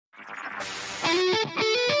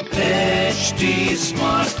HT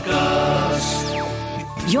Smartcast.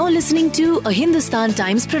 You're listening to a Hindustan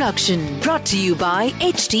Times production brought to you by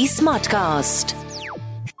HT Smartcast.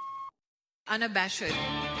 Unabashed.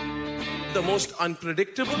 The most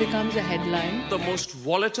unpredictable, Becomes a headline. the most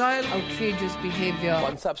volatile, Outrageous behavior.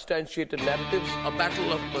 unsubstantiated narratives, a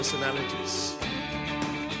battle of personalities.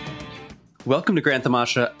 Welcome to Grand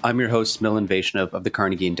Tamasha. I'm your host, Milan Vaishnav of the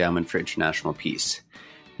Carnegie Endowment for International Peace.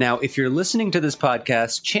 Now, if you're listening to this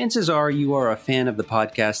podcast, chances are you are a fan of the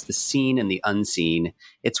podcast The Seen and the Unseen.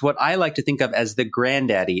 It's what I like to think of as the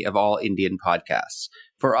granddaddy of all Indian podcasts.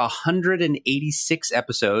 For 186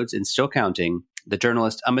 episodes and still counting, the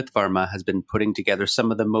journalist Amit Varma has been putting together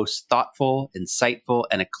some of the most thoughtful, insightful,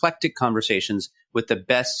 and eclectic conversations with the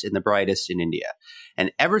best and the brightest in India.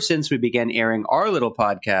 And ever since we began airing our little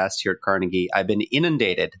podcast here at Carnegie, I've been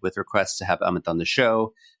inundated with requests to have Amit on the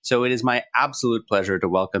show. So it is my absolute pleasure to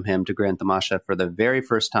welcome him to Grand Tamasha for the very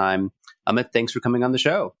first time. Amit, thanks for coming on the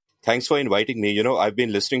show. Thanks for inviting me. I've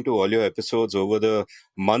been listening to all your episodes over the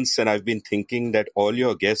months, and I've been thinking that all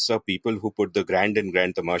your guests are people who put the grand in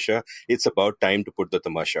Grand Tamasha. It's about time to put the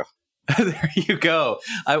Tamasha. There you go.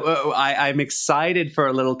 I'm excited for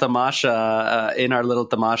a little tamasha in our little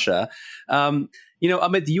tamasha.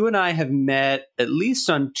 Amit, you and I have met at least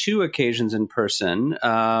on two occasions in person.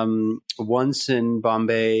 Once in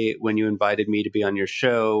Bombay when you invited me to be on your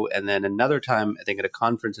show, and then another time, I think, at a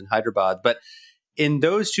conference in Hyderabad. But in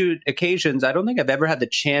those two occasions, I don't think I've ever had the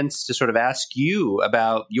chance to sort of ask you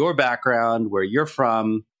about your background, where you're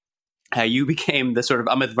from, how you became the sort of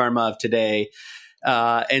Amit Varma of today.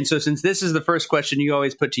 And so since this is the first question you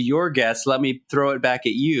always put to your guests, let me throw it back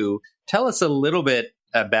at you. Tell us a little bit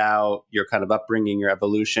about your kind of upbringing, your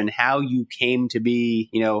evolution, how you came to be,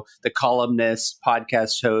 the columnist,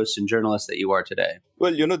 podcast host, and journalist that you are today.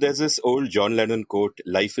 Well, there's this old John Lennon quote,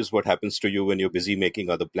 life is what happens to you when you're busy making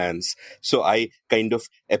other plans. So I kind of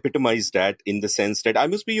epitomize that in the sense that I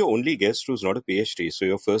must be your only guest who's not a PhD. So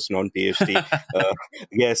your first non-PhD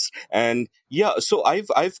guest. And yeah, so I've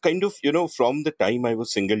kind of, from the time I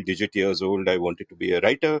was single digit years old, I wanted to be a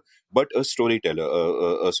writer, but a storyteller,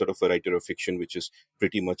 a sort of a writer of fiction, which is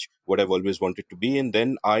pretty much what I've always wanted to be. And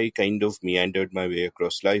then I kind of meandered my way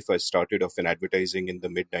across life. I started off in advertising in the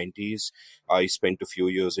mid-90s. I spent a few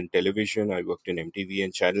years in television. I worked in MTV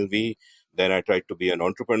and Channel V. Then I tried to be an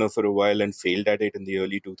entrepreneur for a while and failed at it in the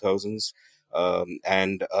early 2000s.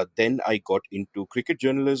 Then I got into cricket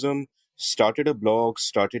journalism, started a blog,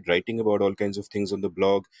 started writing about all kinds of things on the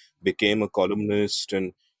blog, became a columnist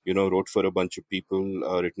and, wrote for a bunch of people,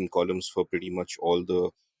 written columns for pretty much all the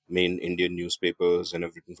main Indian newspapers, and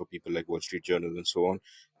I've written for people like Wall Street Journal and so on.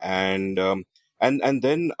 And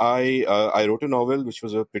then I wrote a novel, which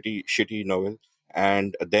was a pretty shitty novel.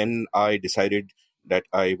 And then I decided that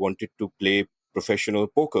I wanted to play professional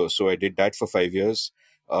poker. So I did that for 5 years.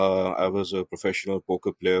 I was a professional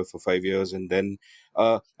poker player for 5 years. And then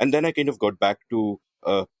I kind of got back to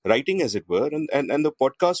writing, as it were. And the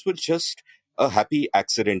podcast was just a happy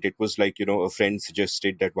accident. It was like, a friend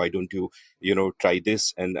suggested that why don't you, try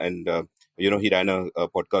this? And he ran a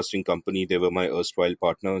podcasting company. They were my erstwhile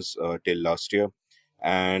partners till last year.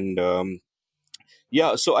 And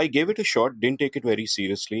so I gave it a shot, didn't take it very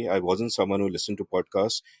seriously. I wasn't someone who listened to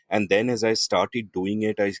podcasts. And then as I started doing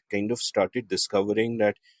it, I kind of started discovering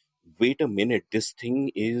that, wait a minute, this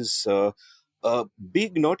thing is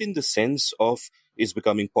big, not in the sense of is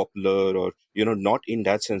becoming popular or, not in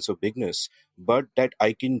that sense of bigness, but that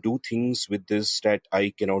I can do things with this that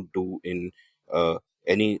I cannot do in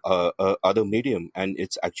any other medium. And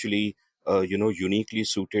it's actually uniquely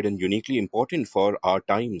suited and uniquely important for our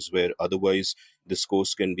times, where otherwise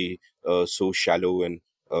discourse can be so shallow and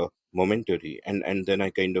momentary. And then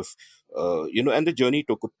I kind of, and the journey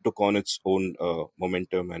took on its own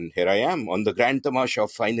momentum. And here I am on the Grand Tamasha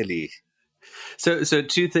finally. So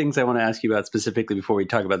two things I want to ask you about specifically before we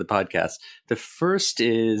talk about the podcast. The first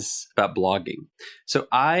is about blogging. So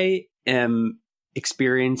I am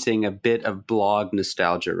experiencing a bit of blog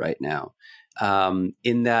nostalgia right now.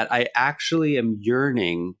 In that I actually am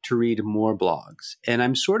yearning to read more blogs. And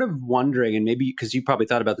I'm sort of wondering, and maybe because you probably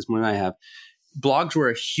thought about this more than I have, blogs were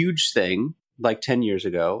a huge thing like 10 years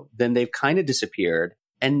ago. Then they've kind of disappeared.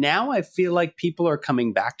 And now I feel like people are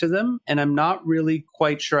coming back to them. And I'm not really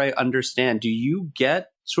quite sure I understand. Do you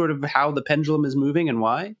get sort of how the pendulum is moving and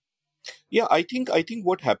why? Yeah, I think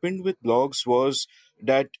what happened with blogs was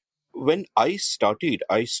that when I started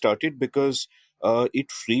because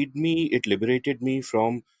it freed me, it liberated me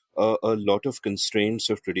from a lot of constraints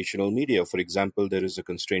of traditional media. For example, there is a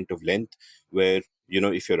constraint of length where,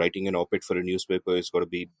 if you're writing an op-ed for a newspaper, it's got to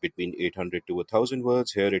be between 800 to 1,000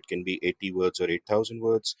 words. Here it can be 80 words or 8,000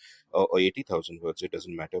 words or 80,000 words. It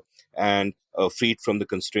doesn't matter. And freed from the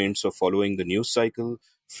constraints of following the news cycle,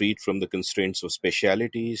 freed from the constraints of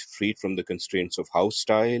specialities, freed from the constraints of house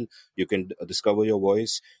style. You can discover your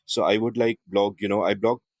voice. So I would like blog, I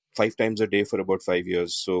blog 5 times a day for about 5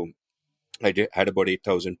 years. So had about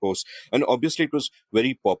 8,000 posts. And obviously it was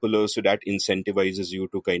very popular. So that incentivizes you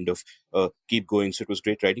to kind of keep going. So it was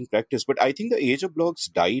great writing practice. But I think the age of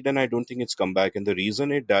blogs died and I don't think it's come back. And the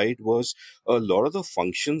reason it died was a lot of the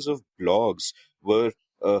functions of blogs were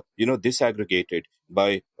disaggregated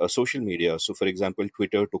by social media. So, for example,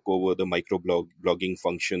 Twitter took over the blogging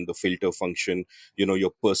function, the filter function.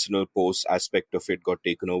 Your personal post aspect of it got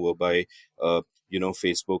taken over by,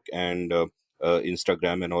 Facebook and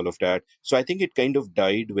Instagram and all of that. So I think it kind of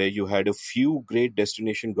died where you had a few great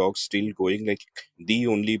destination blogs still going. Like the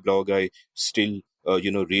only blog I still,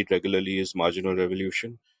 read regularly is Marginal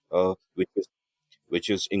Revolution, which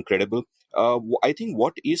is incredible. I think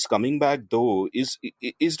what is coming back though is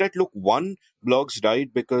that, look, one, blogs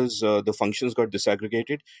died because the functions got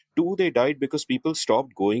disaggregated. Two, they died because people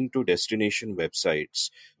stopped going to destination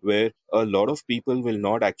websites where a lot of people will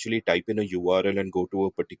not actually type in a URL and go to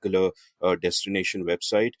a particular destination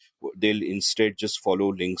website. They'll instead just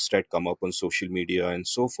follow links that come up on social media and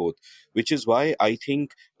so forth, which is why I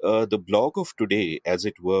think the blog of today, as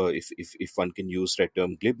it were, if one can use that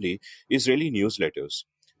term glibly, is really newsletters.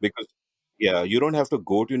 Because yeah, you don't have to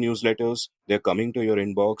go to newsletters. They're coming to your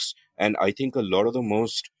inbox. And I think a lot of the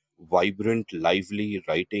most vibrant, lively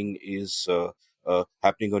writing is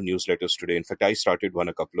happening on newsletters today. In fact, I started one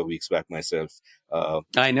a couple of weeks back myself.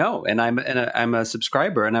 I know, and I'm a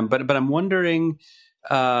subscriber, and I'm wondering.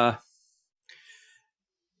 So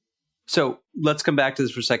let's come back to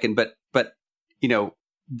this for a second, but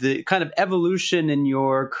the kind of evolution in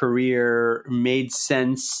your career made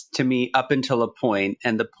sense to me up until a point,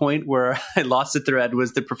 and the point where I lost the thread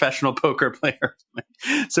was the professional poker player.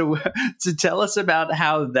 So tell us about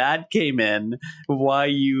how that came in, why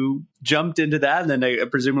you jumped into that, and then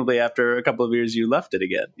presumably after a couple of years you left it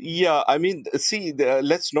again. Yeah, I mean, see,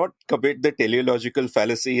 let's not commit the teleological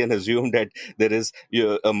fallacy and assume that there is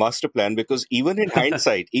a master plan, because even in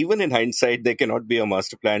hindsight, there cannot be a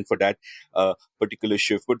master plan for that particular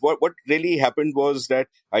shift. But what really happened was that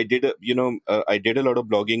I did a lot of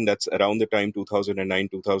blogging. That's around the time 2009,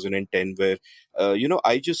 2010, where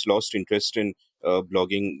I just lost interest in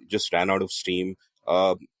blogging, just ran out of steam.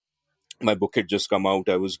 My book had just come out.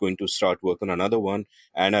 I was going to start work on another one.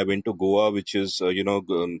 And I went to Goa, which is,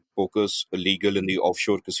 poker's legal in the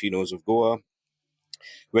offshore casinos of Goa.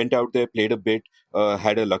 Went out there, played a bit,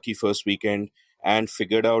 had a lucky first weekend, and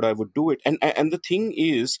figured out I would do it. And the thing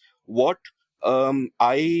is, what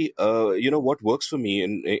what works for me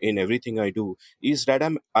in everything I do is that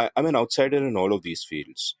I'm an outsider in all of these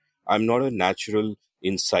fields. I'm not a natural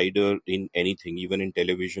insider in anything, even in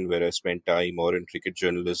television where I spent time, or in cricket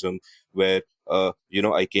journalism where,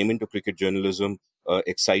 I came into cricket journalism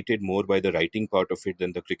excited more by the writing part of it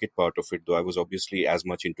than the cricket part of it, though I was obviously as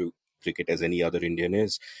much into cricket as any other Indian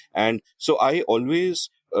is. And so I always,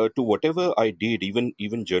 to whatever I did,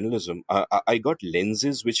 even journalism, I got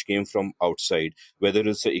lenses which came from outside, whether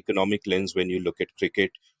it's an economic lens when you look at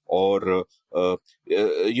cricket, or,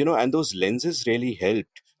 and those lenses really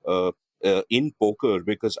helped in poker,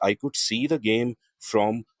 because I could see the game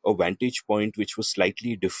from a vantage point which was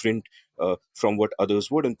slightly different from what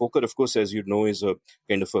others would. And poker, of course, as you know, is a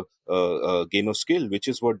kind of a game of skill, which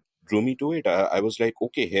is what drew me to it. I was like,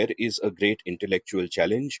 okay, here is a great intellectual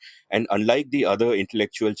challenge. And unlike the other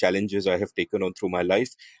intellectual challenges I have taken on through my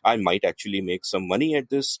life, I might actually make some money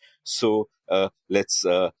at this. So let's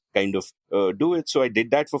kind of do it. So I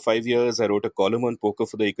did that for 5 years. I wrote a column on poker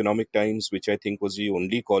for the Economic Times, which I think was the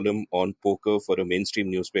only column on poker for a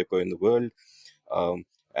mainstream newspaper in the world. But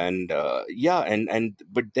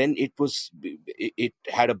then it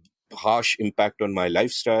had a harsh impact on my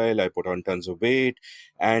lifestyle. I put on tons of weight,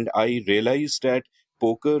 and I realized that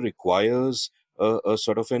poker requires a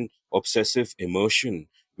sort of an obsessive immersion,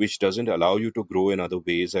 which doesn't allow you to grow in other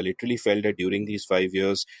ways. I literally felt that during these 5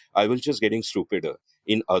 years, I was just getting stupider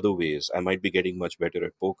in other ways. I might be getting much better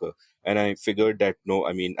at poker. And I figured that, no,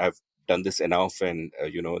 I mean, I've done this enough, and,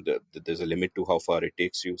 there's a limit to how far it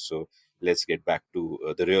takes you. So let's get back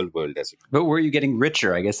to the real world. But were you getting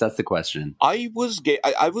richer? I guess that's the question. I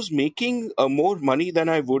was making more money than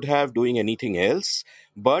I would have doing anything else,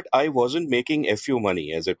 but I wasn't making FU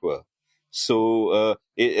money, as it were. So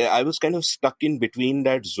I was kind of stuck in between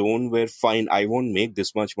that zone where, fine, I won't make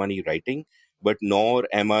this much money writing, but nor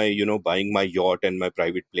am I, buying my yacht and my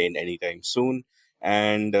private plane anytime soon.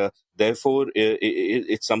 And therefore,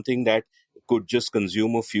 it's something that could just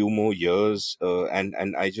consume a few more years.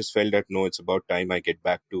 And I just felt that, no, it's about time I get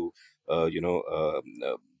back to,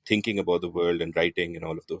 thinking about the world and writing and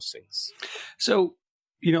all of those things. So,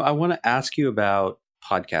 I want to ask you about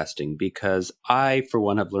podcasting because I, for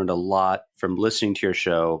one, have learned a lot from listening to your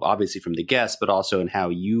show, obviously from the guests, but also in how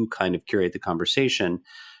you kind of curate the conversation.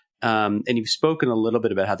 And you've spoken a little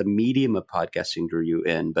bit about how the medium of podcasting drew you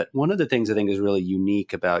in. But one of the things I think is really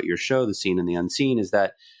unique about your show, The Seen and the Unseen, is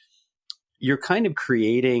that you're kind of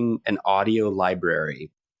creating an audio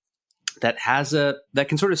library that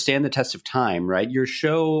can sort of stand the test of time, right? Your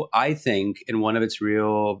show, I think, and one of its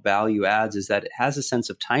real value adds is that it has a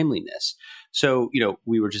sense of timeliness. So,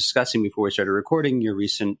 we were discussing before we started recording your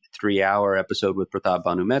recent 3-hour episode with Pratap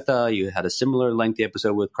Banumehta. You had a similar lengthy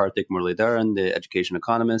episode with Karthik Muralidharan, the education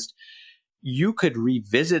economist. You could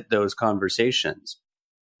revisit those conversations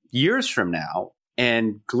years from now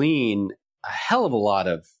and glean a hell of a lot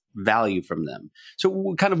of value from them.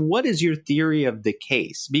 So kind of what is your theory of the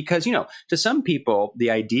case? Because, to some people,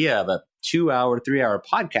 the idea of a 2-hour, 3-hour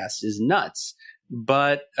podcast is nuts,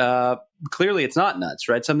 but clearly it's not nuts,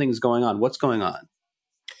 right? Something's going on. What's going on?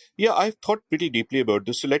 Yeah, I've thought pretty deeply about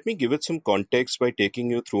this. So let me give it some context by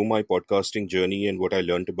taking you through my podcasting journey and what I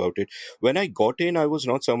learned about it. When I got in, I was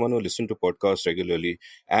not someone who listened to podcasts regularly.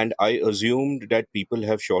 And I assumed that people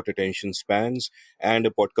have short attention spans and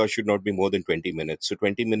a podcast should not be more than 20 minutes. So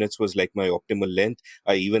 20 minutes was like my optimal length.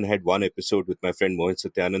 I even had one episode with my friend Mohit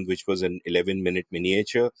Satyanand, which was an 11-minute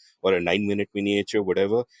miniature or a 9-minute miniature,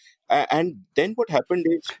 whatever. And then what happened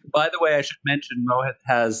is... By the way, I should mention Mohit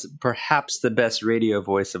has perhaps the best radio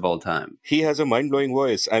voice of all time. He has a mind-blowing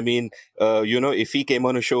voice. I mean, if he came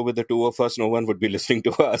on a show with the two of us, no one would be listening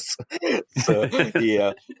to us. So,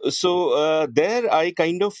 yeah. So there I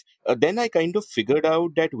kind of... then I kind of figured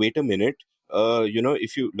out that, wait a minute,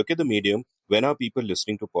 if you look at the medium, when are people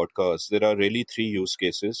listening to podcasts? There are really 3 use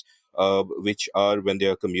cases, which are when they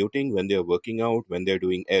are commuting, when they are working out, when they're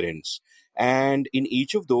doing errands. And in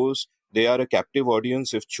each of those, they are a captive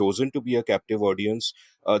audience. If chosen to be a captive audience,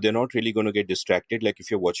 they're not really going to get distracted. Like if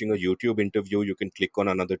you're watching a YouTube interview, you can click on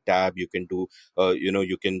another tab. You can do,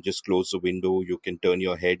 you can just close the window. You can turn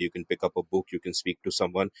your head. You can pick up a book. You can speak to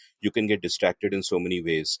someone. You can get distracted in so many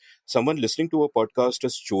ways. Someone listening to a podcast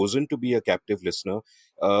has chosen to be a captive listener.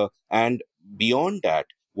 And beyond that,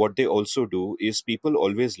 what they also do is people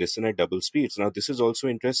always listen at double speeds. Now, this is also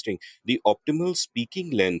interesting. The optimal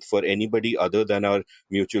speaking length for anybody other than our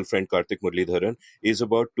mutual friend Karthik Muralidharan is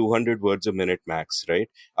about 200 words a minute max, right?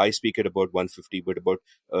 I speak at about 150, but about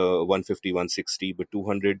 150, 160, but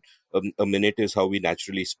 200 a minute is how we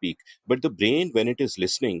naturally speak. But the brain, when it is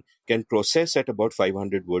listening, can process at about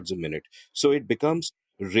 500 words a minute. So it becomes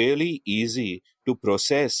really easy to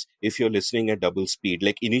process if you're listening at double speed.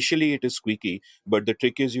 Like initially it is squeaky, but the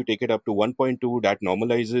trick is you take it up to 1.2, that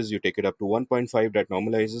normalizes, you take it up to 1.5, that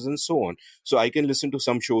normalizes, and so on. So I can listen to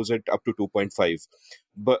some shows at up to 2.5.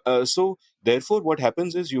 But so therefore what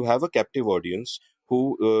happens is you have a captive audience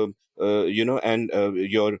who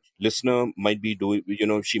your listener might be doing,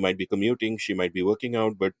 she might be commuting, she might be working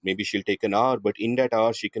out, but maybe she'll take an hour, but in that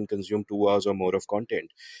hour she can consume 2 hours or more of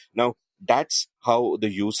content. Now that's how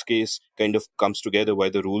the use case kind of comes together, why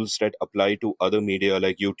the rules that apply to other media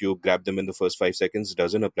like YouTube, grab them in the first 5 seconds,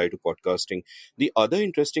 doesn't apply to podcasting. The other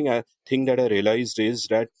interesting thing that I realized is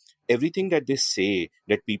that everything that they say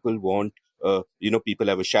that people want, people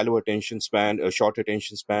have a shallow attention span, a short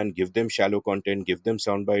attention span, give them shallow content, give them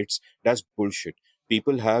sound bites. That's bullshit.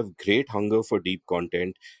 People have great hunger for deep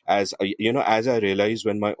content. As I realized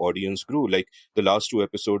when my audience grew, like the last 2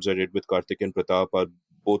 episodes I did with Karthik and Pratap are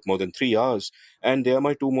both more than 3 hours, and they are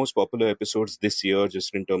my 2 most popular episodes this year,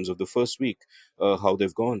 just in terms of the first week, how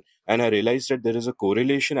they've gone. And I realized that there is a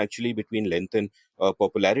correlation actually between length and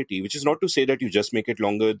popularity, which is not to say that you just make it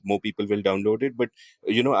longer, more people will download it, but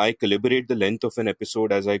I calibrate the length of an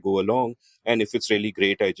episode as I go along, and if it's really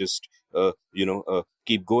great, I just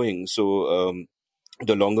keep going. So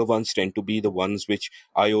the longer ones tend to be the ones which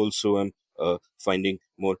I also am finding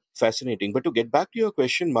more fascinating. But to get back to your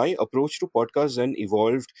question, my approach to podcasts then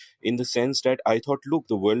evolved in the sense that I thought, look,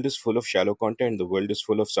 the world is full of shallow content. The world is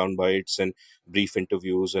full of sound bites and brief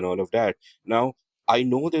interviews and all of that. Now, I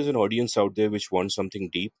know there's an audience out there which wants something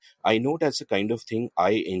deep. I know that's the kind of thing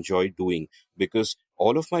I enjoy doing, because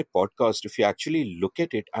all of my podcast, if you actually look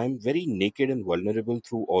at it, I'm very naked and vulnerable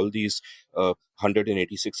through all these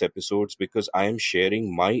 186 episodes, because I am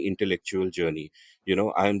sharing my intellectual journey.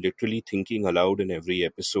 I am literally thinking aloud in every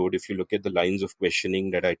episode. If you look at the lines of questioning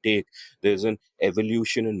that I take, there's an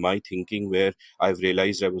evolution in my thinking where I've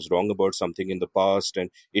realized I was wrong about something in the past, and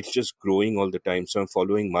it's just growing all the time. So I'm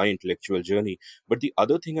following my intellectual journey. But the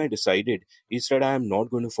other thing I decided is that I am not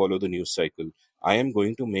going to follow the news cycle. I am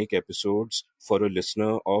going to make episodes for a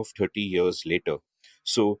listener of 30 years later.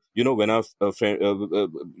 So, when a friend,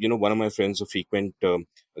 one of my friends, a frequent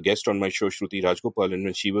guest on my show, Shruti Rajgopal, and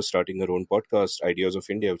when she was starting her own podcast, Ideas of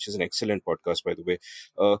India, which is an excellent podcast, by the way,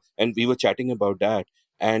 and we were chatting about that.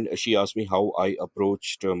 And she asked me how I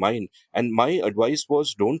approached mine. And my advice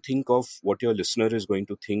was, don't think of what your listener is going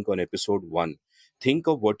to think on episode 1. Think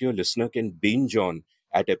of what your listener can binge on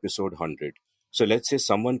at episode 100. So let's say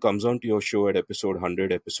someone comes onto your show at episode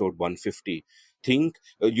 100, episode 150. Think,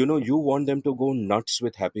 you want them to go nuts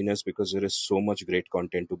with happiness because there is so much great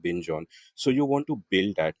content to binge on. So you want to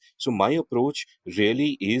build that. So my approach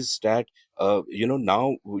really is that,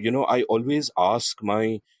 now, I always ask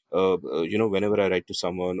my, whenever I write to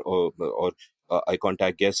someone, or I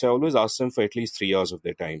contact guests, I always ask them for at least 3 hours of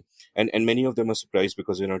their time. And many of them are surprised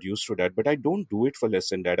because they're not used to that. But I don't do it for less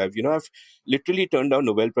than that. I've literally turned down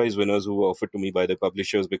Nobel Prize winners who were offered to me by the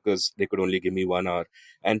publishers because they could only give me 1 hour.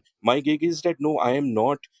 And my gig is that, no, I am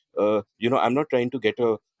not, I'm not trying to get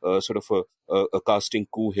a sort of a casting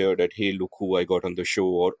coup here that, hey, look who I got on the show,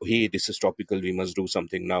 or hey, this is topical, we must do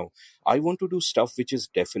something now. I want to do stuff which is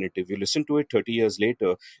definitive. You listen to it 30 years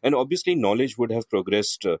later, and obviously knowledge would have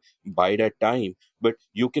progressed by that time. But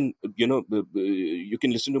you can, you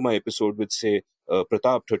can listen to my episode with, say,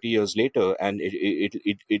 Pratap 30 years later, and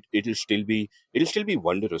it'll still be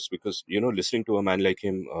wondrous, because listening to a man like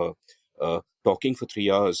him talking for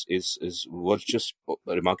 3 hours was just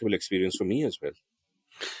a remarkable experience for me as well.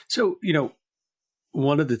 So,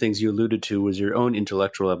 one of the things you alluded to was your own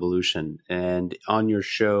intellectual evolution. And on your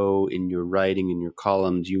show, in your writing, in your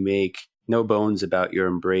columns, you make no bones about your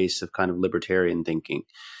embrace of kind of libertarian thinking.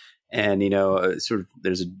 And, sort of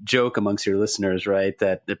there's a joke amongst your listeners, right,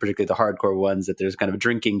 that particularly the hardcore ones, that there's kind of a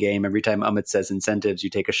drinking game. Every time Amit says incentives, you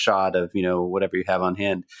take a shot of, whatever you have on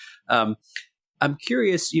hand. I'm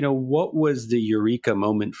curious, what was the eureka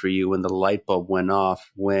moment for you when the light bulb went off,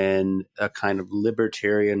 when a kind of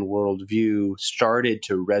libertarian worldview started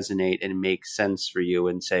to resonate and make sense for you,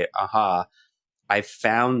 and say, aha, I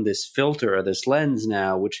found this filter or this lens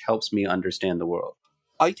now, which helps me understand the world?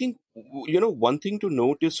 I think, one thing to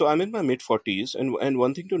note is, so I'm in my mid 40s, and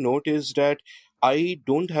one thing to note is that I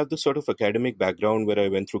don't have the sort of academic background where I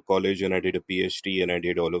went through college and I did a PhD and I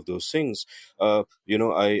did all of those things.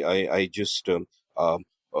 I just um,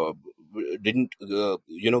 uh, didn't,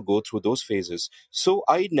 go through those phases. So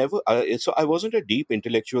I wasn't a deep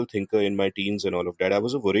intellectual thinker in my teens and all of that. I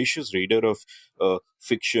was a voracious reader of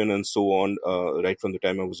fiction and so on, right from the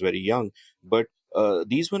time I was very young. But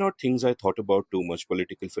these were not things I thought about too much,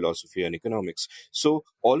 political philosophy and economics. So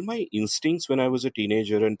all my instincts when I was a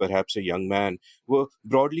teenager and perhaps a young man were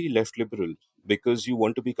broadly left liberal, because you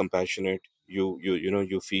want to be compassionate.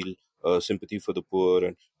 You feel sympathy for the poor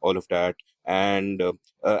and all of that. And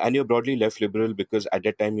you're broadly left liberal because at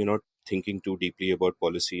that time you're not thinking too deeply about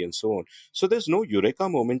policy and so on. So there's no eureka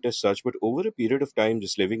moment as such, but over a period of time,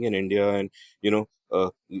 just living in India and, uh,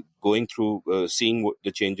 going through, seeing what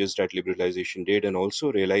the changes that liberalization did, and also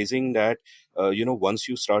realizing that, once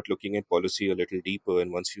you start looking at policy a little deeper,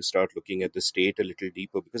 and once you start looking at the state a little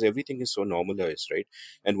deeper, because everything is so normalized, right?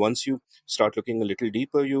 And once you start looking a little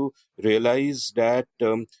deeper, you realize that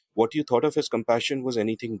what you thought of as compassion was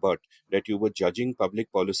anything but, that you were judging public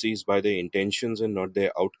policies by their intentions and not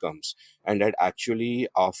their outcomes. And that actually,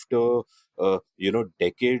 after,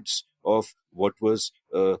 decades of what was,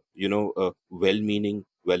 well-meaning,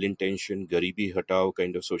 well-intentioned, garibi hatao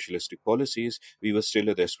kind of socialistic policies, we were still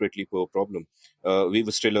a desperately poor problem. We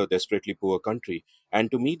were still a desperately poor country. And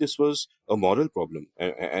to me, this was a moral problem.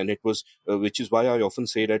 And it was, which is why I often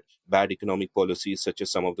say that bad economic policies, such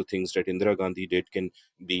as some of the things that Indira Gandhi did, can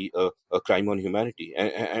be a crime on humanity.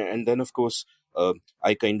 And then, of course,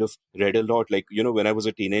 I kind of read a lot. Like, when I was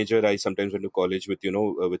a teenager, I sometimes went to college with,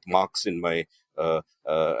 with Marx in my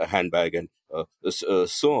handbag and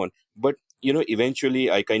so on. But, eventually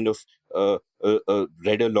I kind of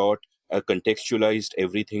read a lot, contextualized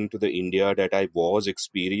everything to the India that I was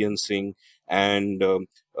experiencing, and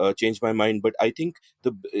changed my mind. But I think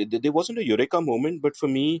there wasn't a eureka moment, but for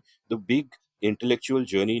me, the big intellectual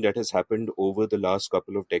journey that has happened over the last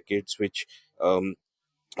couple of decades, which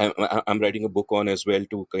I'm writing a book on as well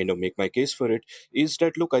to kind of make my case for it, is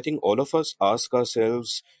that, look, I think all of us ask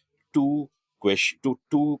ourselves two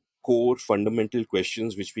core fundamental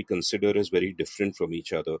questions which we consider as very different from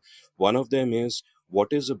each other. One of them is, what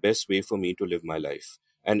is the best way for me to live my life?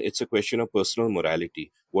 And it's a question of personal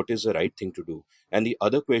morality. What is the right thing to do? And the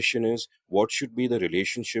other question is, what should be the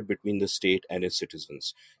relationship between the state and its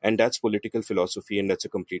citizens? And that's political philosophy, and that's a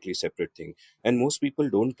completely separate thing. And most people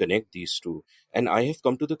don't connect these two. And I have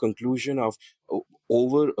come to the conclusion of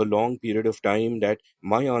over a long period of time that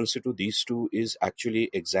my answer to these two is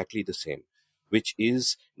actually exactly the same, which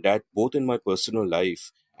is that both in my personal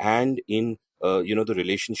life and in the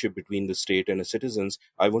relationship between the state and the citizens,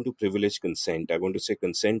 I want to privilege consent. I want to say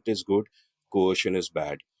consent is good, coercion is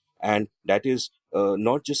bad. And that is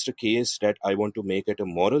not just a case that I want to make at a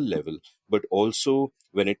moral level, but also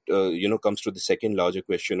when it comes to the second larger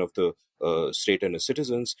question of the state and the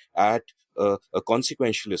citizens at a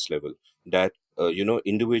consequentialist level, that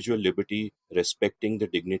individual liberty, respecting the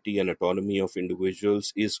dignity and autonomy of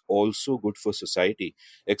individuals, is also good for society.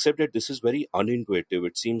 Except that this is very unintuitive.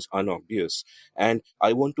 It seems unobvious, and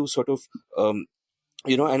I want to sort of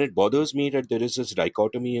and it bothers me that there is this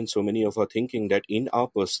dichotomy in so many of our thinking, that in our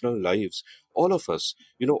personal lives, all of us,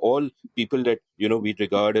 all people that we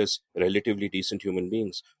regard as relatively decent human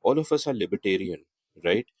beings, all of us are libertarian,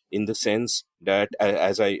 right? In the sense that,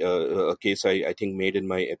 as a case I think made in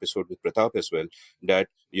my episode with Pratap as well, that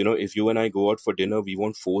if you and I go out for dinner, we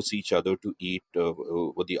won't force each other to eat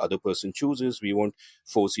what the other person chooses. We won't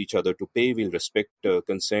force each other to pay. We'll respect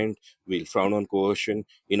consent. We'll frown on coercion.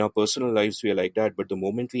 In our personal lives, we are like that. But the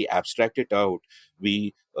moment we abstract it out,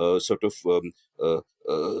 we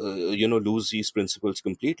lose these principles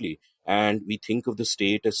completely. And we think of the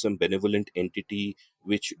state as some benevolent entity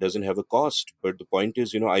which doesn't have a cost. But the point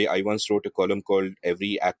is, I once wrote a column called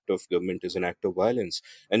 "Every Act of Government is an Act of Violence."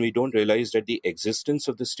 And we don't realize that the existence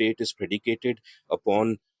of the state is predicated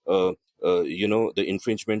upon the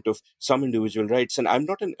infringement of some individual rights. And I'm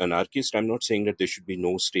not an anarchist. I'm not saying that there should be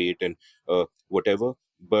no state and whatever.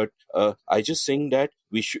 But I just saying that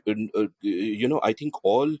we should, I think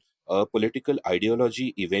all political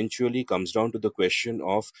ideology eventually comes down to the question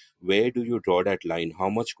of, where do you draw that line? How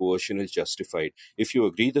much coercion is justified? If you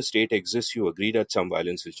agree the state exists, you agree that some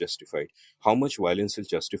violence is justified. How much violence is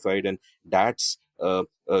justified? And that's drawing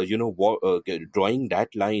that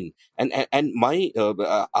line. And my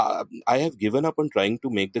I have given up on trying to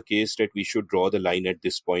make the case that we should draw the line at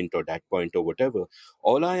this point or that point or whatever.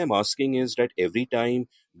 All I am asking is that every time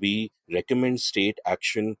we recommend state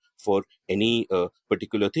action for any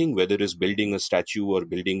particular thing, whether it's building a statue or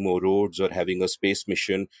building more roads or having a space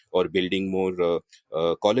mission or building more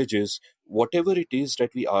colleges, whatever it is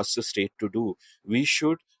that we ask the state to do, we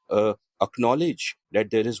should acknowledge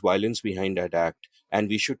that there is violence behind that act, and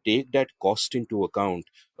we should take that cost into account.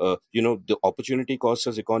 The opportunity cost,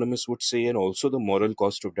 as economists would say, and also the moral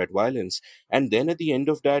cost of that violence. And then at the end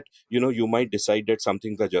of that, you might decide that some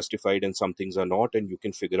things are justified and some things are not, and you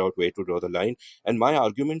can figure out where to draw the line. And my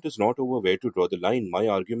argument is not over where to draw the line. My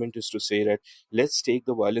argument is to say that let's take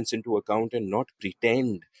the violence into account and not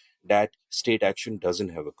pretend that state action doesn't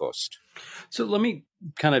have a cost. So let me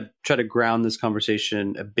kind of try to ground this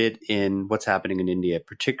conversation a bit in what's happening in India,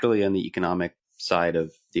 particularly on the economic side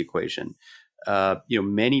of the equation.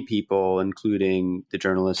 Many people, including the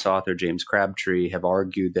journalist author James Crabtree, have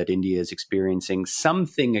argued that India is experiencing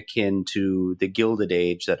something akin to the Gilded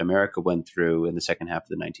Age that America went through in the second half of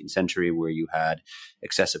the 19th century, where you had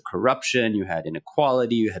excessive corruption, you had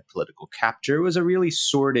inequality, you had political capture. It was a really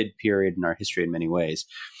sordid period in our history in many ways,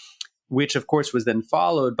 which, of course, was then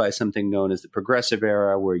followed by something known as the Progressive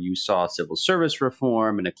Era, where you saw civil service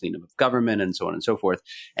reform and a cleanup of government and so on and so forth.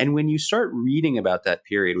 And when you start reading about that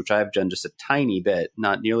period, which I've done just a tiny bit,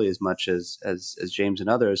 not nearly as much as James and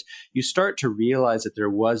others, you start to realize that there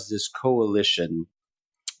was this coalition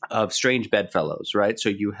of strange bedfellows, right? So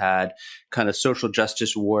you had kind of social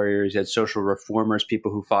justice warriors, you had social reformers,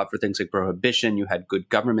 people who fought for things like prohibition, you had good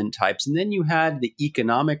government types, and then you had the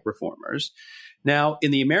economic reformers. Now, in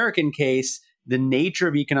the American case, the nature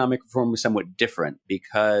of economic reform was somewhat different,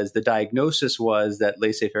 because the diagnosis was that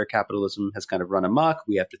laissez-faire capitalism has kind of run amok.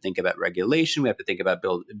 We have to think about regulation. We have to think about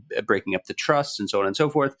breaking up the trusts and so on and so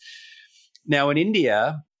forth. Now, in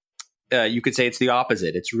India, you could say it's the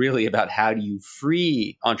opposite. It's really about how do you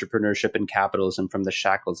free entrepreneurship and capitalism from the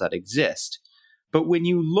shackles that exist. But when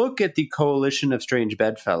you look at the coalition of strange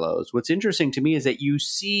bedfellows, what's interesting to me is that you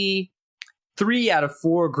see 3 out of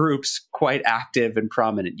 4 groups quite active and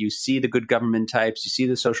prominent. You see the good government types, you see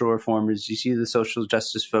the social reformers, you see the social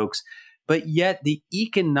justice folks, But yet, the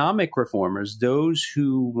economic reformers, those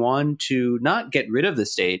who want to not get rid of the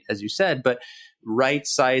state, as you said, but right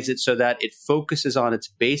size it so that it focuses on its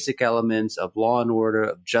basic elements of law and order,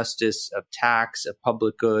 of justice, of tax, of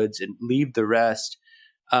public goods, and leave the rest.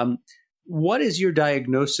 Um, what is your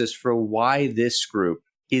diagnosis for why this group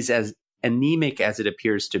is as anemic as it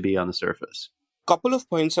appears to be on the surface? Couple of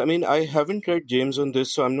points. I mean, I haven't read James on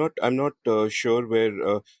this, so I'm not sure where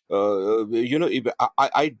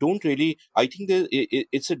I don't really. I think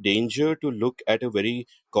it's a danger to look at a very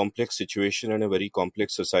complex situation and a very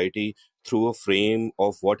complex society through a frame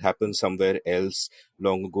of what happened somewhere else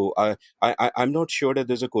long ago. I'm not sure that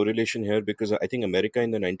there's a correlation here, because I think America in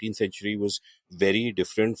the 19th century was very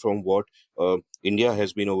different from what India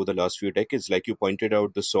has been over the last few decades. Like you pointed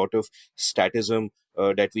out, the sort of statism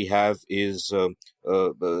that we have is,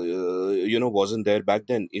 wasn't there back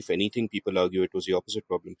then. If anything, people argue it was the opposite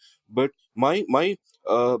problem. But and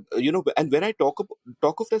when I talk of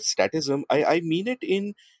that statism, I mean it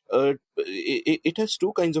in. It has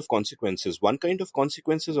two kinds of consequences. One kind of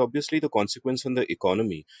consequence is obviously the consequence on the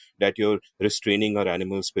economy, that you're restraining our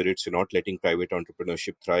animal spirits, you're not letting private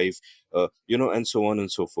entrepreneurship thrive, and so on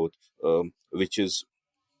and so forth, which is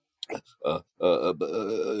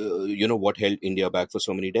what held India back for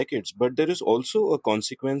so many decades. But there is also a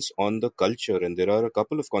consequence on the culture, and there are a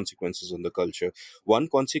couple of consequences on the culture. One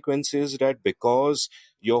consequence is that because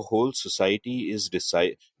your whole society is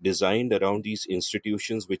designed around these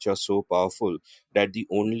institutions which are so powerful, that the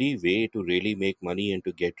only way to really make money and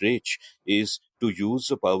to get rich is to use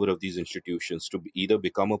the power of these institutions to either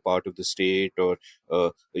become a part of the state or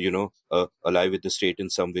ally with the state in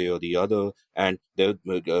some way or the other, and they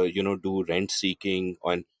do rent seeking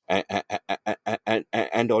on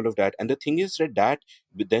and all of that. And the thing is that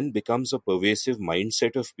then becomes a pervasive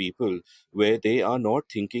mindset of people, where they are not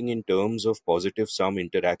thinking in terms of positive sum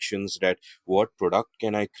interactions, that what product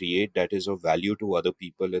can I create that is of value to other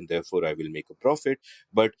people and therefore I will make a profit,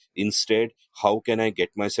 but instead, how can I get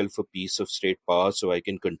myself a piece of state power so I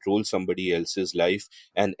can control somebody else's life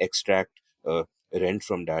and extract rent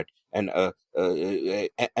from that. And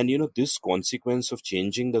this consequence of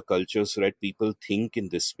changing the culture so that people think in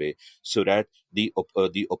this way, so that the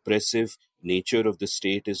oppressive nature of the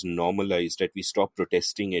state is normalized, that we stop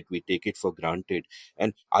protesting it, we take it for granted.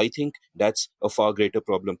 And I think that's a far greater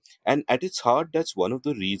problem. And at its heart, that's one of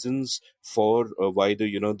the reasons for why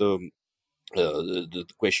the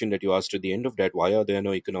question that you asked at the end of that, why are there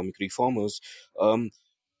no economic reformers?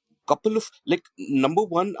 Couple of, like, number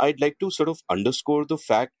one, I'd like to sort of underscore the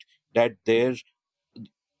fact that there,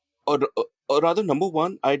 or rather, number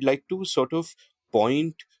one, I'd like to sort of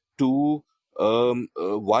point to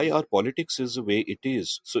why our politics is the way it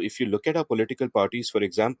is. So if you look at our political parties, for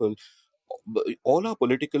example, all our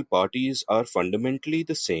political parties are fundamentally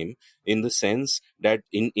the same, in the sense that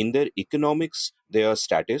in their economics they are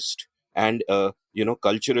statist, and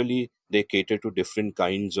culturally they cater to different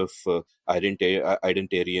kinds of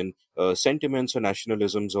identitarian sentiments or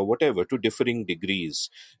nationalisms or whatever, to differing degrees.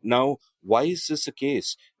 Now, why is this the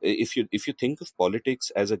case? If you think of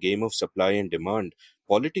politics as a game of supply and demand,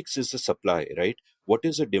 politics is the supply, right? What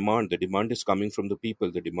is the demand? The demand is coming from the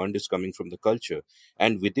people, the demand is coming from the culture.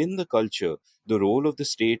 And within the culture, the role of the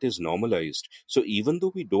state is normalized. So even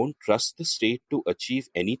though we don't trust the state to achieve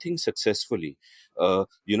anything successfully,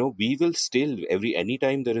 we will still,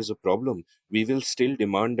 anytime there is a problem, we will still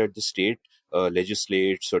demand that the state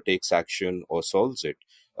legislates or takes action or solves it.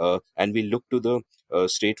 And we look to the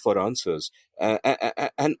state for answers.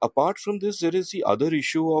 And apart from this, there is the other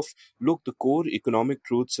issue of, look, the core economic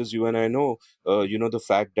truths, as you and I know, the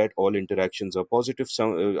fact that all interactions are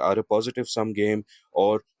are a positive sum game,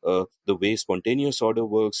 or the way spontaneous order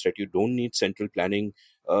works, that you don't need central planning.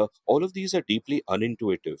 All of these are deeply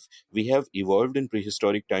unintuitive. We have evolved in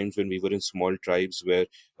prehistoric times when we were in small tribes where,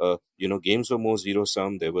 games were more zero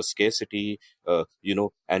sum, there was scarcity,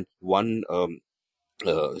 and one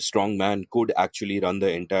strong man could actually run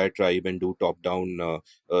the entire tribe and do top-down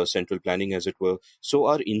central planning, as it were. So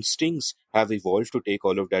our instincts have evolved to take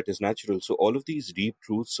all of that as natural. So all of these deep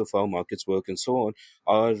truths of how markets work and so on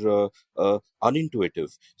are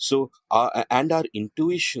unintuitive. So and our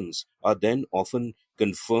intuitions are then often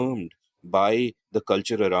confirmed by the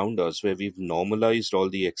culture around us, where we've normalized all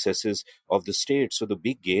the excesses of the state. So the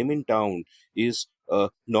big game in town is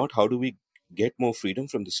not how do we get more freedom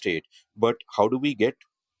from the state, but how do we get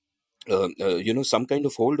some kind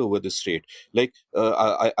of hold over the state. Like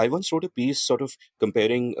I once wrote a piece sort of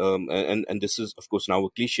comparing, and this is of course now a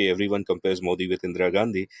cliche, everyone compares Modi with Indira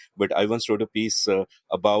Gandhi, but I once wrote a piece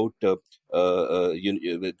about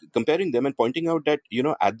comparing them and pointing out that,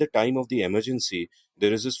 at the time of the emergency,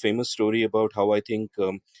 there is this famous story about how I think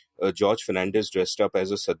George Fernandez dressed up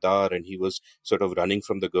as a Sardar, and he was sort of running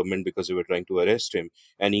from the government because they were trying to arrest him.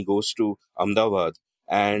 And he goes to Ahmedabad,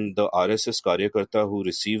 and the RSS Karyakarta who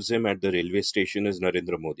receives him at the railway station is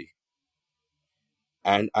Narendra Modi.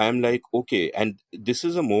 And I am like, okay. And this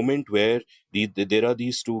is a moment where there are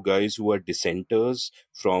these two guys who are dissenters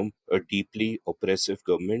from a deeply oppressive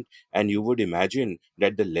government. And you would imagine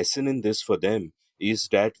that the lesson in this for them is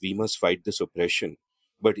that we must fight this oppression.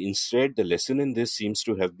 But instead, the lesson in this seems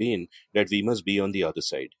to have been that we must be on the other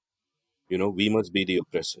side. We must be the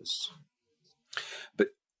oppressors. But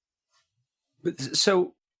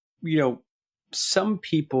so, some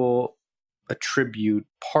people attribute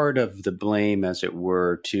part of the blame, as it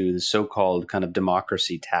were, to the so-called kind of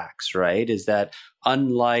democracy tax, right? Is that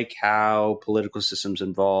unlike how political systems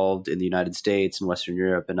evolved in the United States and Western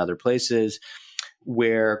Europe and other places,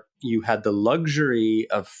 where you had the luxury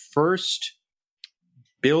of first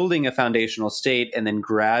building a foundational state and then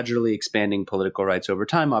gradually expanding political rights over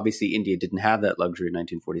time. Obviously, India didn't have that luxury in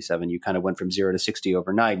 1947. You kind of went from 0 to 60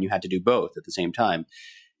 overnight, and you had to do both at the same time.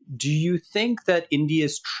 Do you think that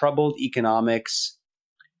India's troubled economics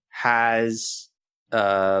has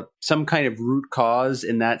some kind of root cause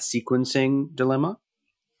in that sequencing dilemma?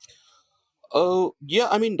 Yeah,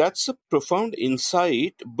 I mean, that's a profound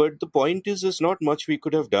insight, but the point is, there's not much we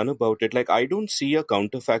could have done about it. Like, I don't see a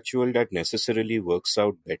counterfactual that necessarily works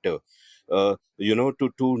out better.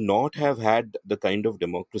 To not have had the kind of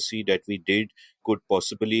democracy that we did could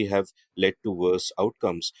possibly have led to worse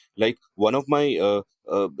outcomes. Like, one of my,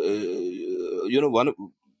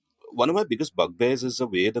 one of my biggest bugbears is the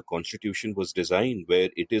way the constitution was designed, where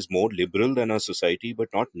it is more liberal than our society, but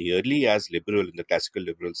not nearly as liberal in the classical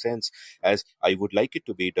liberal sense as I would like it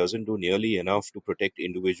to be. It doesn't do nearly enough to protect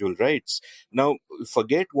individual rights. Now,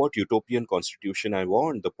 forget what utopian constitution I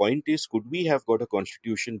want. The point is, could we have got a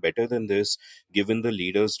constitution better than this, given the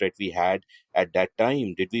leaders that we had at that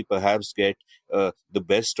time? Did we perhaps get the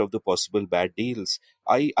best of the possible bad deals?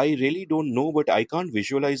 I really don't know, but I can't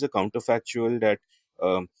visualize a counterfactual that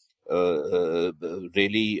um,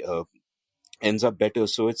 really ends up better.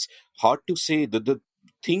 So it's hard to say. The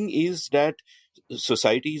thing is that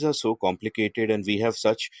societies are so complicated, and we have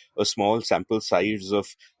such a small sample size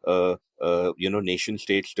of nation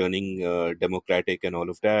states turning democratic and all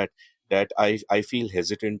of that, that I feel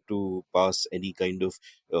hesitant to pass any kind of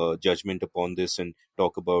judgment upon this and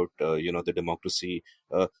talk about the democracy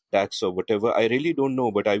tax or whatever. I really don't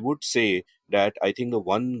know, but I would say that I think the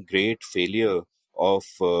one great failure of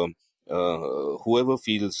whoever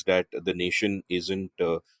feels that the nation isn't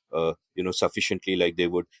sufficiently like they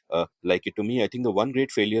would like it to me. I think the one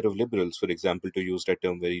great failure of liberals, for example, to use that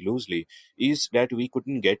term very loosely, is that we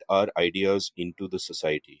couldn't get our ideas into the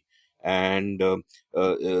society. And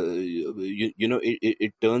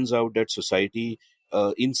it turns out that society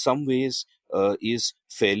in some ways is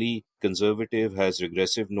fairly conservative, has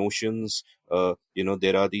regressive notions.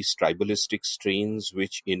 There are these tribalistic strains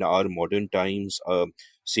which in our modern times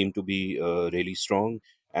seem to be really strong.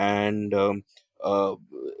 And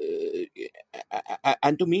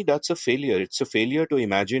and to me, that's a failure. It's a failure to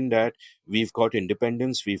imagine that we've got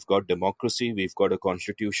independence, we've got democracy, we've got a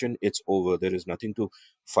constitution. It's over. There is nothing to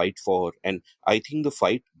fight for. And I think the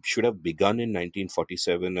fight should have begun in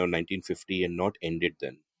 1947 or 1950 and not ended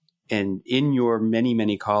then. And in your many,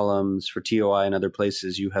 many columns for TOI and other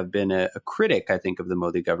places, you have been a critic, I think, of the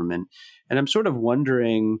Modi government. And I'm sort of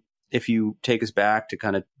wondering, if you take us back to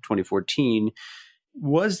kind of 2014,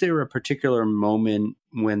 was there a particular moment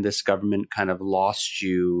when this government kind of lost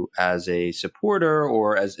you as a supporter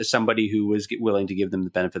or as somebody who was willing to give them the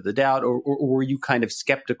benefit of the doubt? Or were you kind of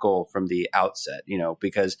skeptical from the outset?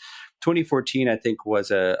 Because 2014, I think,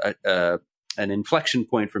 was an inflection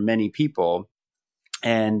point for many people.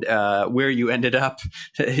 And where you ended up,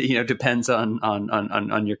 depends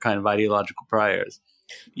on your kind of ideological priors.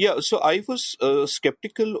 Yeah, so I was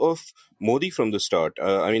skeptical of Modi from the start.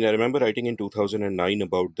 I remember writing in 2009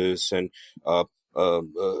 about this, and that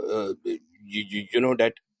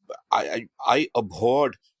I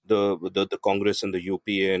abhorred the Congress and the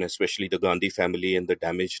UPA, and especially the Gandhi family and the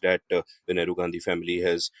damage that the Nehru Gandhi family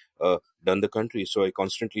has done the country. So I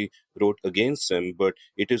constantly wrote against them. But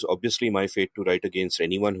it is obviously my fate to write against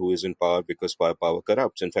anyone who is in power, because power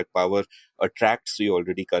corrupts. In fact, power attracts the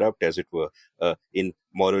already corrupt, as it were, in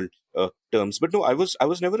moral terms. But no, I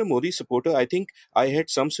was never a Modi supporter. I think I had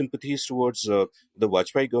some sympathies towards the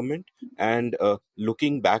Vajpayee government, and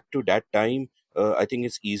looking back to that time, I think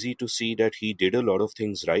it's easy to see that he did a lot of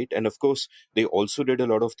things right. And of course, they also did a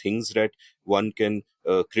lot of things that one can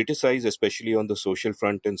criticize, especially on the social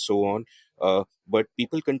front and so on. But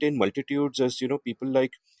people contain multitudes, as you know, people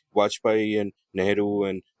like Vajpayee and Nehru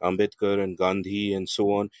and Ambedkar and Gandhi and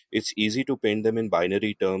so on. It's easy to paint them in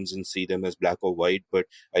binary terms and see them as black or white. But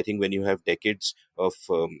I think when you have decades of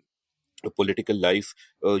a political life,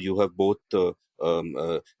 you have both.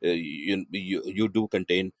 You do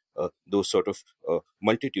contain those sort of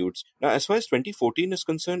multitudes. Now, as far as 2014 is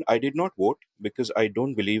concerned, I did not vote because I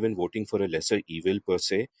don't believe in voting for a lesser evil per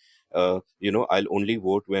se. I'll only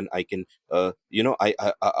vote when I can.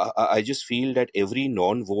 I just feel that every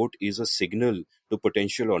non-vote is a signal to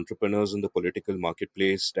potential entrepreneurs in the political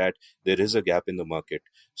marketplace that there is a gap in the market.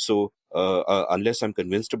 So unless I'm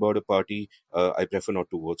convinced about a party, I prefer not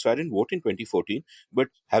to vote. So I didn't vote in 2014. But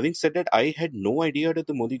having said that, I had no idea that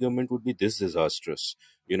the Modi government would be this disastrous.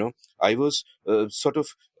 I was sort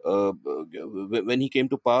of when he came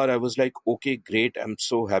to power, I was like, okay, great. I'm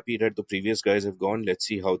so happy that the previous guys have gone. Let's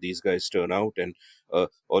see how these guys turn out and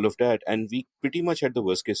all of that. And we pretty much had the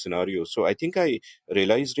worst case scenario. So I think I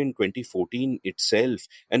realized in 2014 itself,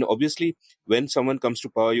 and obviously when someone comes to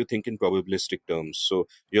power, you think in probabilistic terms. So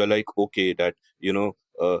you're like, okay, that,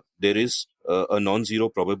 there is a non-zero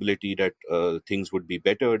probability that things would be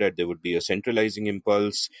better, that there would be a centralizing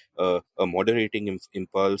impulse, a moderating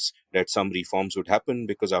impulse, that some reforms would happen,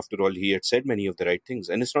 because after all, he had said many of the right things.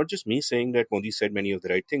 And it's not just me saying that Modi said many of the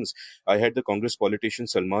right things. I had the Congress politician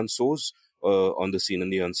Salman Soz on the scene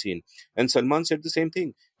and the unseen. And Salman said the same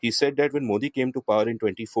thing. He said that when Modi came to power in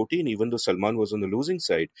 2014, even though Salman was on the losing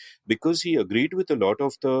side, because he agreed with a lot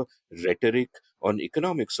of the rhetoric on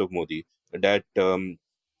economics of Modi, that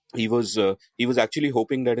he was actually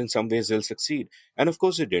hoping that in some ways they'll succeed, and of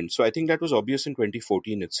course it didn't. So I think that was obvious in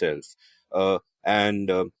 2014 itself, and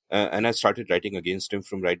I started writing against him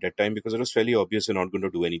from right that time, because it was fairly obvious they're not going to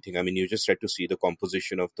do anything. I mean, you just had to see the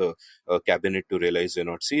composition of the cabinet to realize they're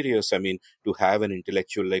not serious. I mean, to have an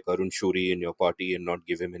intellectual like Arun Shuri in your party and not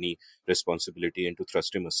give him any responsibility and to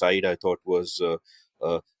thrust him aside, I thought was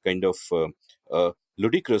kind of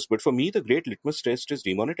ludicrous. But for me, the great litmus test is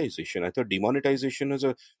demonetization. I thought demonetization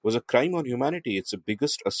was a crime on humanity. It's the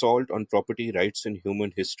biggest assault on property rights in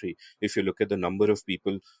human history, if you look at the number of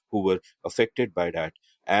people who were affected by that.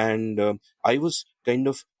 And I was kind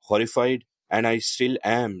of horrified, and I still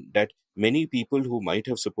am, that many people who might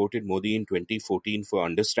have supported Modi in 2014 for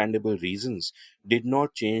understandable reasons did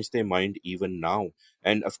not change their mind even now.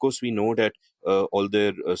 And of course, we know that all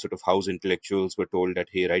their sort of house intellectuals were told that,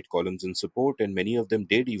 hey, write columns in support, and many of them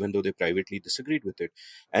did, even though they privately disagreed with it.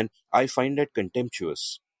 And I find that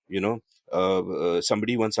contemptuous.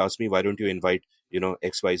 Somebody once asked me, why don't you invite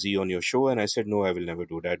XYZ on your show? And I said, no, I will never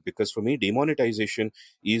do that, because for me, demonetization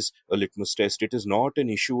is a litmus test. It is not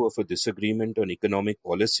an issue of a disagreement on economic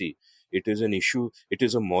policy. It is an issue, it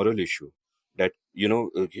is a moral issue, that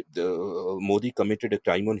Modi committed a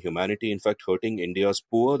crime on humanity, in fact hurting India's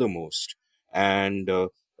poor the most. And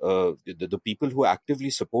the people who actively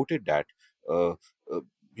supported that,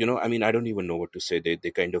 I mean, I don't even know what to say.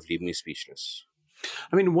 They kind of leave me speechless.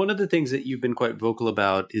 I mean, one of the things that you've been quite vocal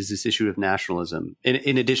about is this issue of nationalism,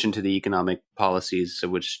 in addition to the economic policies, so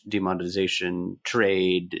which demonetization,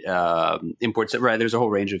 trade, imports, right? There's a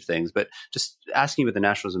whole range of things. But just asking about the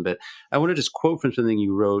nationalism bit, I want to just quote from something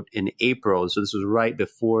you wrote in April. So this was right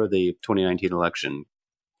before the 2019 election.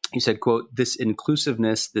 You said, quote, "This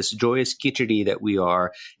inclusiveness, this joyous khichdi that we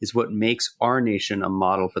are, is what makes our nation a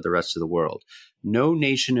model for the rest of the world. No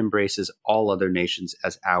nation embraces all other nations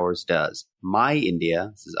as ours does. My India,"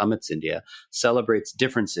 this is Amit's India, "celebrates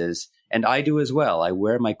differences, and I do as well. I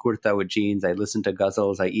wear my kurta with jeans, I listen to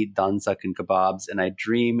ghazals, I eat dansak and kebabs, and I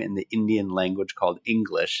dream in the Indian language called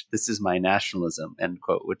English. This is my nationalism," end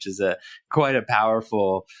quote, which is quite a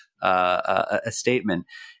powerful a statement.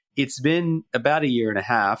 It's been about a year and a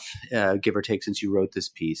half, give or take, since you wrote this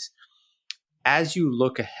piece. As you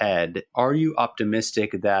look ahead, are you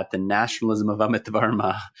optimistic that the nationalism of Amit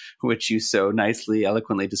Varma, which you so nicely,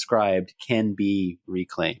 eloquently described, can be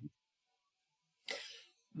reclaimed?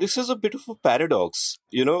 This is a bit of a paradox,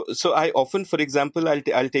 So I often, for example,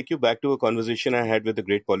 I'll take you back to a conversation I had with the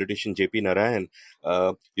great politician J.P. Narayan.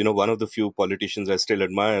 One of the few politicians I still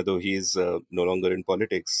admire, though he is no longer in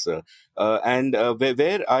politics. Where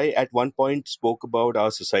I at one point spoke about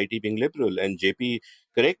our society being liberal, and J.P.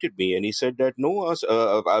 corrected me, and he said that no,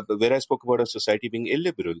 where I spoke about our society being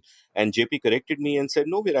illiberal, and JP corrected me and said,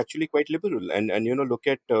 no, we're actually quite liberal, and look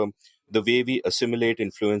at the way we assimilate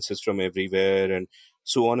influences from everywhere, and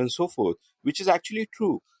so on and so forth, which is actually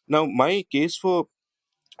true. Now, my case for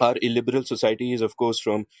our illiberal society is, of course,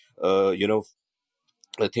 from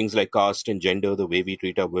things like caste and gender, the way we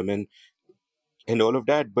treat our women, and all of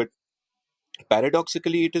that. But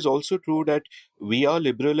paradoxically, it is also true that we are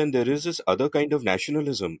liberal, and there is this other kind of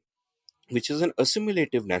nationalism, which is an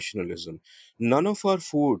assimilative nationalism. None of our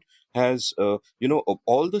food has, of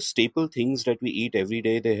all the staple things that we eat every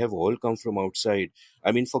day, they have all come from outside.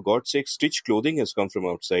 I mean, for God's sake, stitched clothing has come from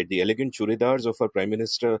outside. The elegant churidars of our prime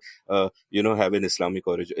minister, have an Islamic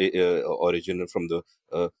origin from the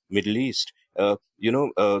Middle East.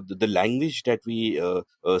 The language that we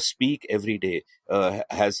speak every day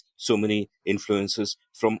has so many influences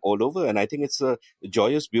from all over. And I think it's a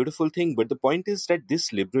joyous, beautiful thing. But the point is that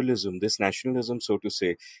this liberalism, this nationalism, so to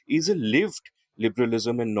say, is a lived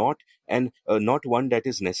liberalism, and not one that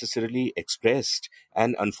is necessarily expressed.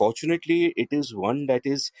 And unfortunately, it is one that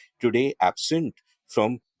is today absent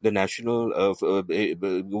from the national,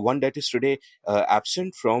 one that is today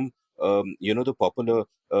absent from the popular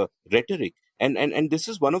rhetoric. And this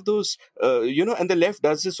is one of those, and the left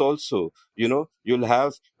does this also. You'll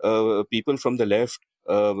have people from the left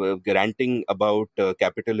ranting about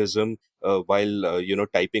capitalism while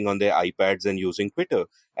typing on their iPads and using Twitter,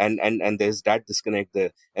 and there's that disconnect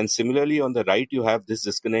there. And similarly, on the right, you have this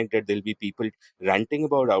disconnect that there'll be people ranting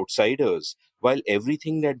about outsiders while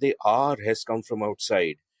everything that they are has come from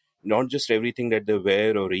outside. Not just everything that they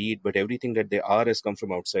wear or eat, but everything that they are has come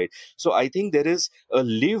from outside. So I think there is a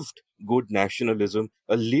lived good nationalism,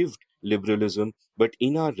 a lived liberalism, but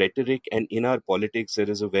in our rhetoric and in our politics, there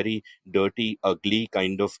is a very dirty, ugly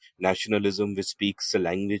kind of nationalism which speaks a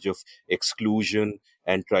language of exclusion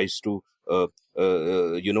and tries to,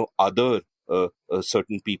 other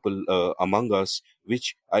certain people among us,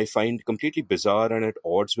 which I find completely bizarre and at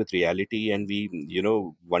odds with reality. And we,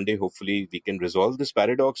 one day, hopefully, we can resolve this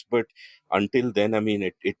paradox. But until then, I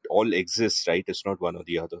mean, it all exists, right? It's not one or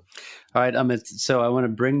the other. All right, Amit. So I want to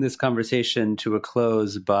bring this conversation to a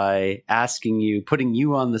close by putting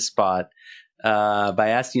you on the spot, by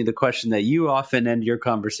asking you the question that you often end your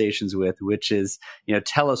conversations with, which is,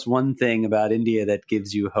 tell us one thing about India that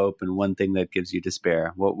gives you hope and one thing that gives you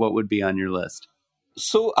despair. What would be on your list?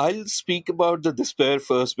 So I'll speak about the despair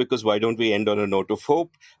first, because why don't we end on a note of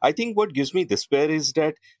hope? I think what gives me despair is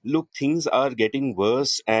that, look, things are getting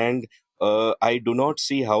worse, and I do not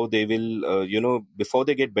see how they will, before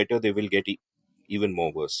they get better, they will get even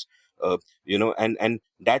more worse. And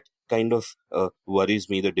that kind of worries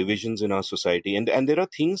me, the divisions in our society. And there are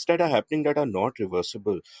things that are happening that are not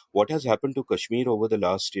reversible. What has happened to Kashmir over the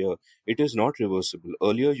last year, it is not reversible.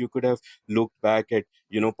 Earlier, you could have looked back at,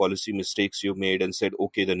 policy mistakes you made and said,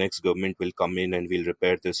 okay, the next government will come in and we'll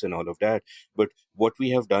repair this and all of that. But what we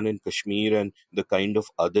have done in Kashmir and the kind of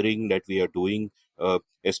othering that we are doing,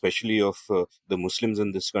 especially of the Muslims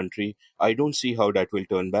in this country, I don't see how that will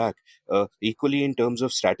turn back. Equally, in terms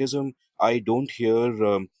of statism, I don't hear,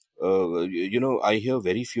 I hear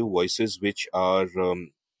very few voices which are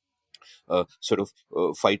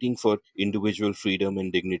fighting for individual freedom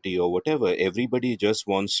and dignity or whatever. Everybody just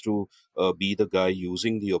wants to be the guy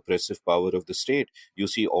using the oppressive power of the state. You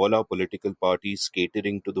see all our political parties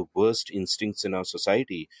catering to the worst instincts in our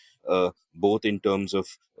society, both in terms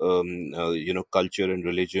of culture and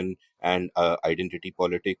religion and identity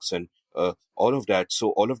politics and all of that.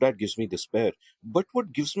 So all of that gives me despair. But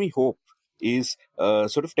what gives me hope is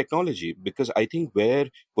sort of technology, because I think where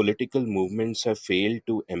political movements have failed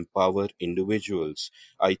to empower individuals,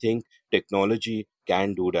 I think technology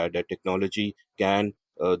can do that. That technology can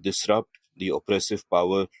disrupt the oppressive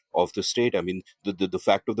power of the state. I mean, the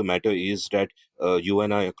fact of the matter is that you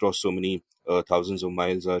and I, across so many thousands of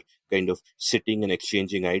miles, are kind of sitting and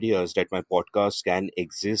exchanging ideas, that my podcast can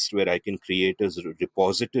exist where I can create a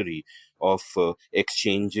repository of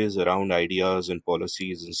exchanges around ideas and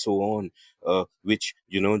policies and so on, which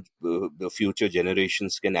the future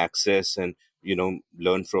generations can access and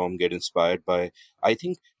learn from, get inspired by. I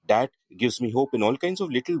think that gives me hope in all kinds of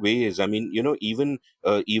little ways. I mean, even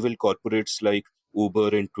evil corporates like Uber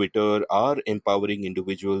and Twitter are empowering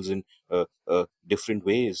individuals in different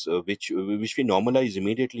ways, which we normalize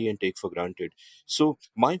immediately and take for granted. So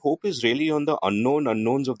my hope is really on the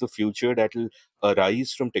unknowns of the future that will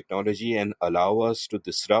arise from technology and allow us to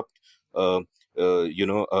disrupt. Allow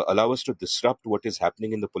us to disrupt what is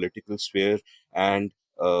happening in the political sphere and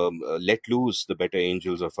let loose the better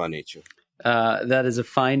angels of our nature. That is a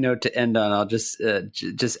fine note to end on. I'll just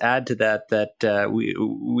add to that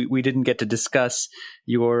we didn't get to discuss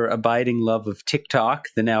your abiding love of TikTok,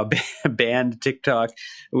 the now banned TikTok,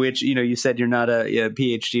 which you said you're not a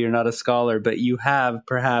PhD, you're not a scholar, but you have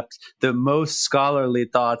perhaps the most scholarly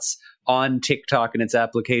thoughts on TikTok and its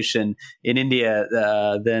application in India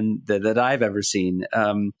than that I've ever seen.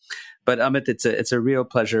 But Amit, it's a real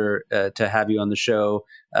pleasure to have you on the show.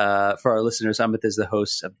 For our listeners, Amit is the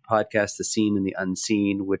host of the podcast, The Seen and the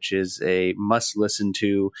Unseen, which is a must listen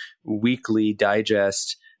to weekly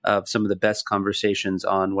digest of some of the best conversations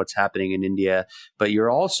on what's happening in India. But you're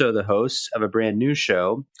also the host of a brand new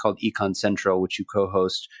show called Econ Central, which you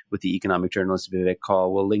co-host with the economic journalist Vivek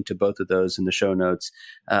Kaul. We'll link to both of those in the show notes.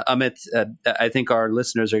 Amit, I think our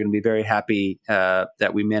listeners are going to be very happy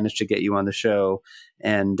that we managed to get you on the show,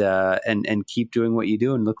 and keep doing what you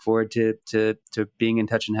do, and look forward to being in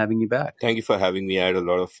touch and having you back. Thank you for having me. I had a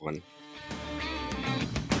lot of fun.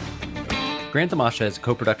 Grand Tamasha is a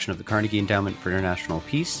co-production of the Carnegie Endowment for International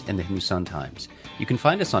Peace and the Hindustan Times. You can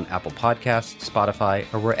find us on Apple Podcasts, Spotify,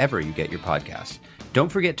 or wherever you get your podcasts.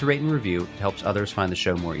 Don't forget to rate and review. It helps others find the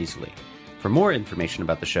show more easily. For more information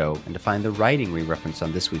about the show and to find the writing we referenced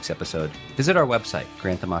on this week's episode, visit our website,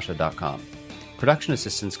 grandtamasha.com. Production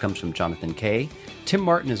assistance comes from Jonathan Kay. Tim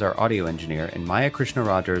Martin is our audio engineer, and Maya Krishna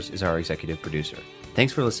Rogers is our executive producer.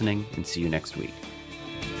 Thanks for listening, and see you next week.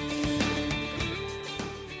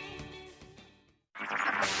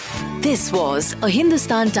 This was a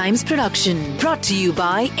Hindustan Times production brought to you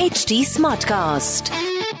by HT Smartcast.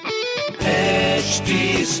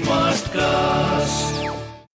 HT Smartcast.